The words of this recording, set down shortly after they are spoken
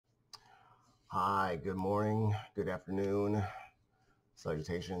Hi, good morning, good afternoon,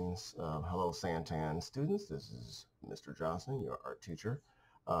 salutations. Hello, Santan students. This is Mr. Johnson, your art teacher.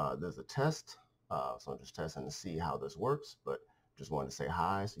 There's a test, so I'm just testing to see how this works, but just wanted to say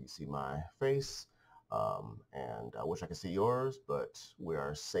hi so you see my face. And I wish I could see yours, but we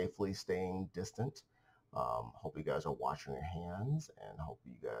are safely staying distant. Hope you guys are washing your hands and hope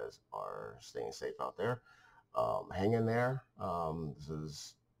you guys are staying safe out there. Hang in there. This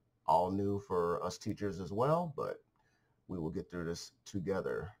is all new for us teachers as well, but we will get through this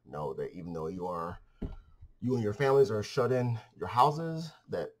together. Know that even though you and your families are shut in your houses,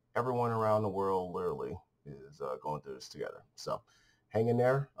 that everyone around the world literally is going through this together. So hang in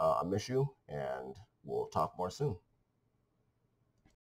there. I miss you, and we'll talk more soon.